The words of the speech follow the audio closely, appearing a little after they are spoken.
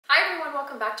and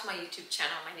welcome back to my YouTube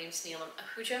channel. My name is Neelam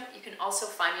Ahuja. You can also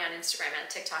find me on Instagram and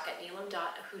TikTok at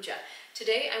neelam.ahuja.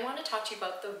 Today I want to talk to you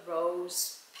about the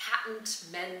Rose patent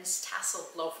men's tassel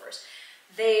loafers.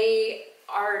 They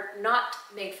are not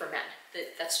made for men.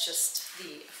 That's just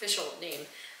the official name.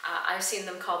 I've seen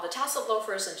them called the tassel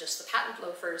loafers and just the patent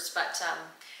loafers, but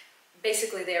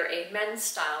basically they're a men's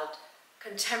styled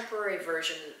contemporary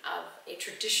version of a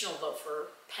traditional loafer,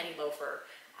 penny loafer,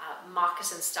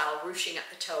 moccasin style ruching at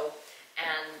the toe,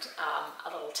 and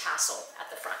a little tassel at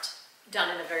the front,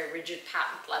 done in a very rigid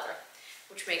patent leather,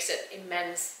 which makes it a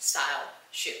men's style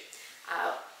shoe.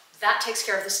 That takes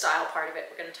care of the style part of it.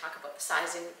 We're going to talk about the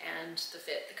sizing and the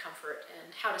fit, the comfort,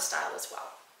 and how to style as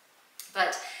well.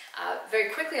 But very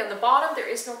quickly, on the bottom there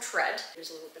is no tread.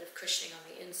 There's a little bit of cushioning on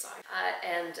the inside,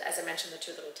 and as I mentioned, the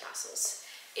two little tassels.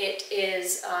 It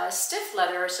is stiff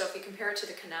leather, so if you compare it to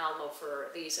the canal loafer,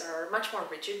 these are much more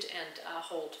rigid and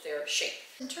hold their shape.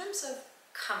 In terms of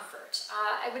comfort,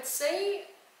 I would say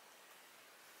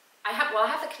I have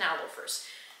the canal loafers.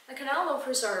 The canal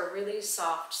loafers are a really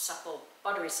soft, supple,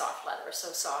 buttery soft leather,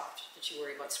 so soft that you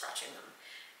worry about scratching them.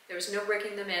 There's no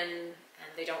breaking them in,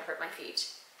 and they don't hurt my feet.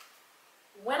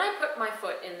 When I put my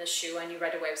foot in the shoe, I knew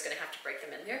right away I was going to have to break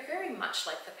them in. They're very much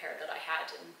like the pair that I had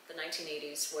in the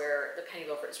 1980s, where the penny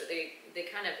loafers, where they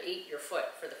kind of ate your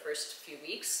foot for the first few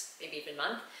weeks, maybe even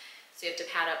month. So you have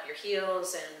to pad up your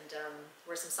heels and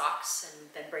wear some socks and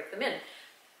then break them in.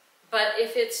 But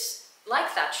if it's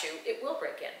like that shoe, it will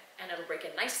break in, and it'll break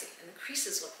in nicely. And the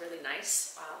creases look really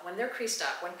nice when they're creased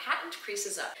up. When patent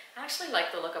creases up, I actually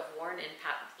like the look of worn-in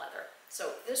patent leather.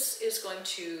 So this is going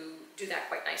to do that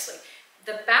quite nicely.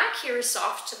 The back here is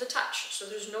soft to the touch, so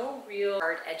there's no real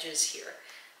hard edges here.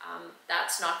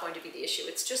 That's not going to be the issue.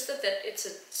 It's just that it's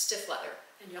a stiff leather,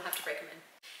 and you'll have to break them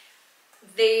in.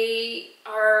 They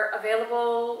are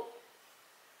available.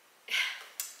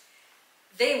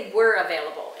 They were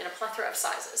available in a plethora of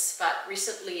sizes, but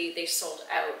recently they sold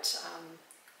out,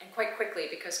 and quite quickly,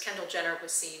 because Kendall Jenner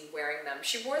was seen wearing them.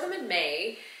 She wore them in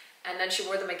May, and then she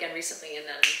wore them again recently, and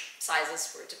then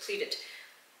sizes were depleted.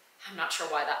 I'm not sure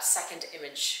why that second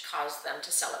image caused them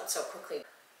to sell out so quickly.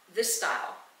 This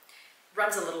style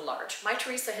runs a little large. My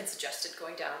Teresa had suggested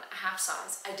going down a half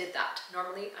size. I did that.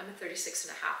 Normally I'm a 36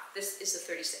 and a half. This is a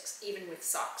 36, even with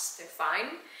socks. They're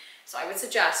fine. So I would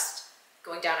suggest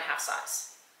going down a half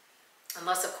size.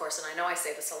 Unless, of course, and I know I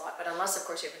say this a lot, but unless, of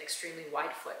course, you have an extremely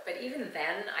wide foot. But even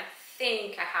then, I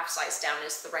think a half size down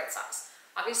is the right size.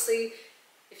 Obviously,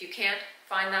 if you can't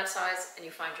find that size and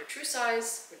you find your true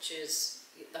size, which is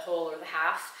the whole or the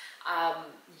half,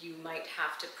 you might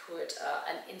have to put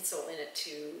an insole in it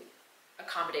to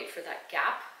accommodate for that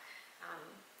gap,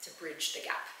 to bridge the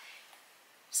gap.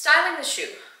 Styling the shoe.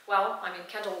 Well, I mean,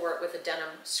 Kendall wore it with a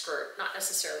denim skirt, not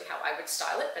necessarily how I would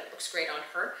style it, but it looks great on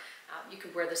her. You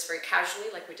could wear this very casually,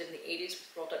 like we did in the 80s, with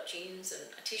rolled up jeans and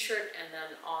a t-shirt, and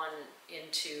then on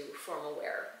into formal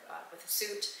wear with a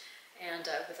suit and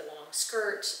with a long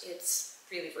skirt. It's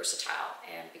really versatile,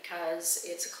 and because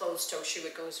it's a closed-toe shoe,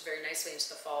 it goes very nicely into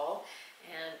the fall,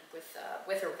 and with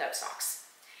or without socks.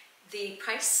 The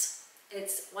price,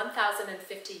 it's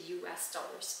 $1,050 US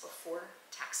before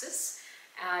taxes.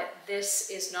 This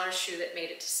is not a shoe that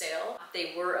made it to sale.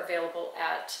 They were available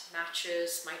at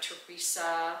Matches, My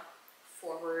Teresa,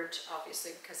 Forward,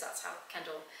 obviously, because that's how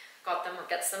Kendall got them or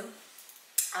gets them.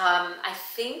 I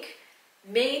think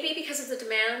maybe because of the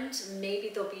demand, maybe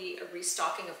there'll be a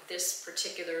restocking of this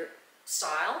particular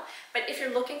style. But if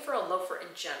you're looking for a loafer in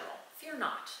general, fear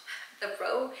not. The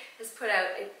Row has put out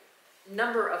a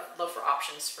number of loafer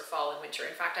options for fall and winter.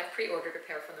 In fact, I've pre-ordered a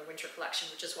pair from the winter collection,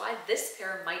 which is why this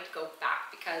pair might go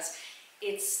back, because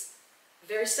it's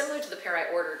very similar to the pair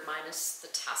I ordered minus the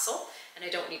tassel, and I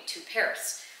don't need two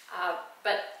pairs.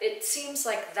 But it seems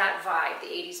like that vibe, the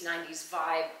 80s, 90s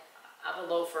vibe of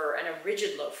a loafer and a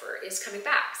rigid loafer, is coming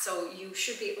back. So you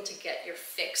should be able to get your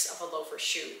fix of a loafer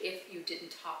shoe if you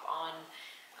didn't hop on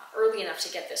early enough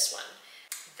to get this one.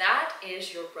 That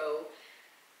is your Row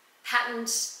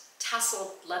patent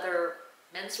tassel leather,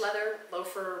 men's leather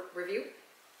loafer review.